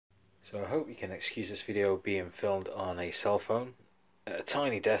So I hope you can excuse this video being filmed on a cell phone at a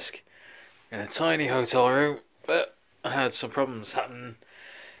tiny desk in a tiny hotel room, but I had some problems happen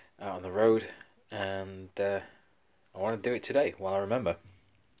out on the road and I want to do it today while I remember,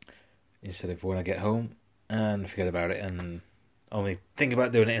 instead of when I get home and forget about it and only think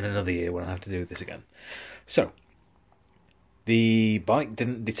about doing it in another year when I have to do this again. So the bike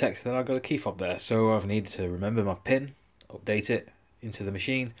didn't detect that I got a key fob there, so I've needed to remember my PIN, update it into the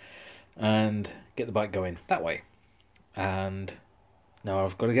machine and get the bike going that way. And now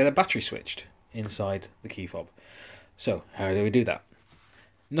I've got to get a battery switched inside the key fob. So how do we do that?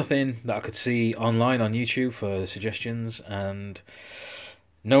 Nothing that I could see online on YouTube for suggestions, and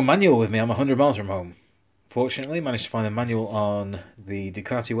no manual with me. I'm 100 miles from home. Fortunately, managed to find a manual on the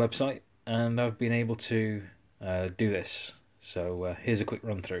Ducati website, and I've been able to do this. So here's a quick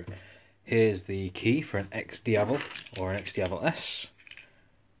run through. Here's the key for an XDiavel or an XDiavel S.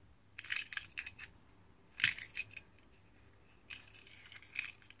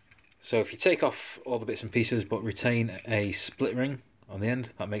 So if you take off all the bits and pieces but retain a split ring on the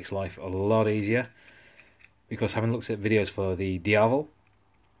end, that makes life a lot easier, because having looked at videos for the Diavel,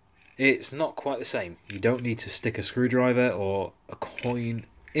 it's not quite the same. You don't need to stick a screwdriver or a coin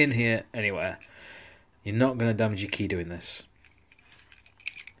in here anywhere. You're not going to damage your key doing this.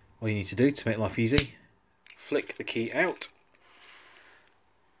 All you need to do to make life easy, flick the key out,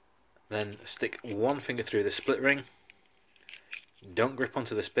 then stick one finger through the split ring, don't grip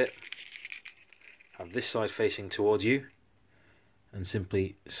onto this bit, have this side facing towards you, and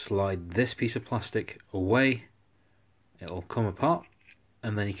simply slide this piece of plastic away. It'll come apart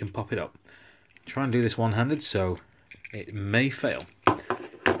and then you can pop it up. Try and do this one-handed, so it may fail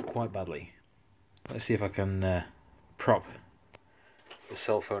quite badly. Let's see if I can prop the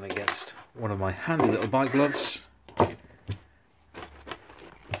cell phone against one of my handy little bike gloves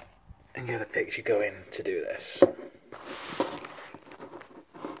and get a picture going to do this.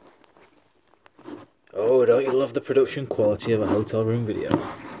 Oh, don't you love the production quality of a hotel room video?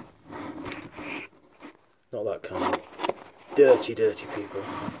 Not that kind of dirty people.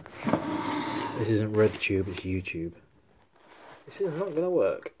 This isn't RedTube, it's YouTube. This is not going to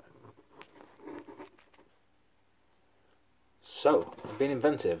work. So, I've been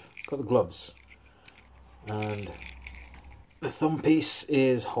inventive. Got the gloves. And the thumb piece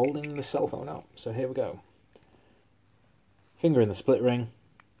is holding the cell phone out. So here we go. Finger in the split ring.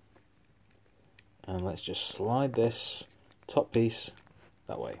 And let's just slide this top piece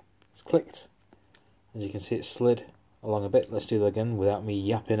that way. It's clicked. As you can see, it slid along a bit. Let's do that again without me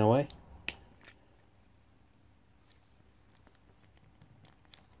yapping away.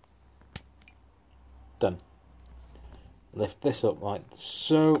 Done. Lift this up like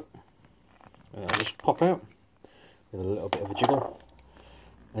so, and it'll just pop out with a little bit of a jiggle,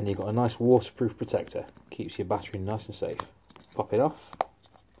 and you've got a nice waterproof protector. Keeps your battery nice and safe. Pop it off.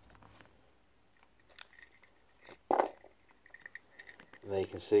 And there you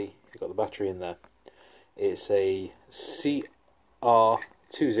can see you've got the battery in there. It's a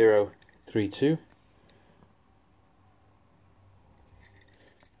CR2032. And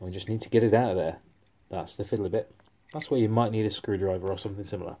we just need to get it out of there. That's the fiddly bit. That's where you might need a screwdriver or something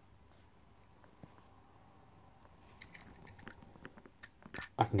similar.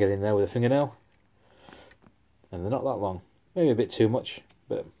 I can get in there with a fingernail, and they're not that long. Maybe a bit too much,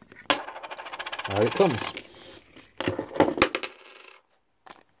 but out it comes.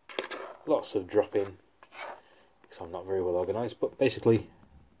 Lots of drop-in, because I'm not very well organised, but basically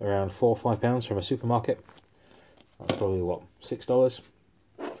around £4 or £5 from a supermarket. That's probably what, $6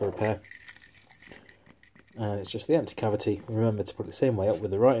 for a pair. And it's just the empty cavity. Remember to put it the same way up,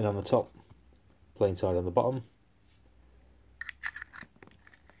 with the writing on the top, plain side on the bottom.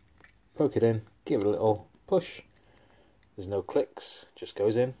 Poke it in, give it a little push. There's no clicks, just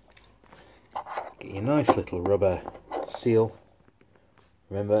goes in. Get your nice little rubber seal.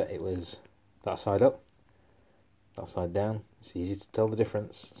 Remember, it was that side up, that side down. It's easy to tell the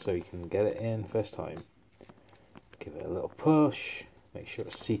difference, so you can get it in first time. Give it a little push, make sure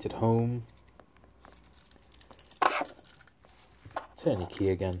it's seated home. Turn your key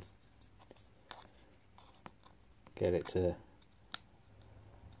again. Get it to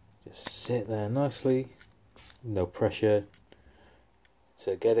just sit there nicely, no pressure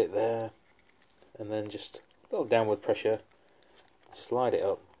to get it there, and then just a little downward pressure, slide it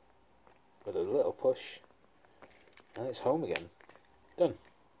up with a little push, and it's home again. Done.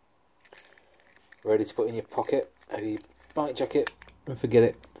 Ready to put in your pocket of your bike jacket and forget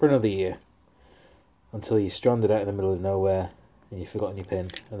it for another year, until you're stranded out in the middle of nowhere and you've forgotten your pin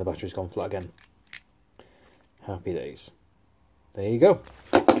and the battery's gone flat again. Happy days. There you go.